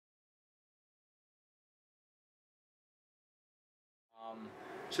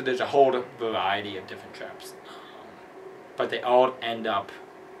So there's a whole variety of different trips, but they all end up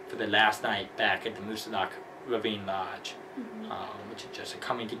for the last night back at the Moosilauke Ravine Lodge, which is just a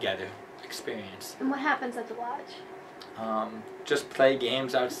coming together experience. And what happens at the lodge? Just play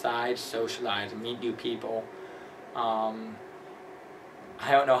games outside, socialize, meet new people. I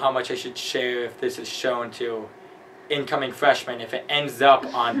don't know how much I should share if this is shown to incoming freshmen. If it ends up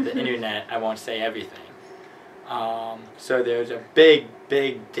on the internet, I won't say everything. So there's a big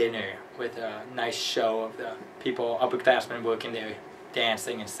dinner with a nice show of the people, upperclassmen working there,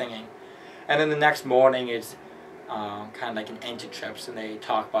 dancing and singing. And then the next morning is kind of like an enter trips, and they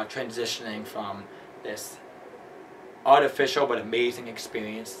talk about transitioning from this artificial but amazing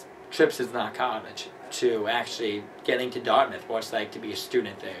experience, trips is not college, to actually getting to Dartmouth, what it's like to be a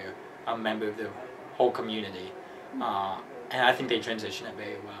student there, a member of the whole community. And I think they transition it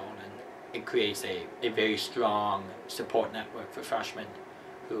very well, and it creates a very strong support network for freshmen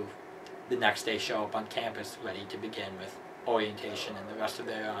who the next day show up on campus ready to begin with orientation and the rest of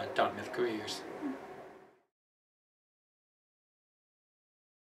their Dartmouth careers.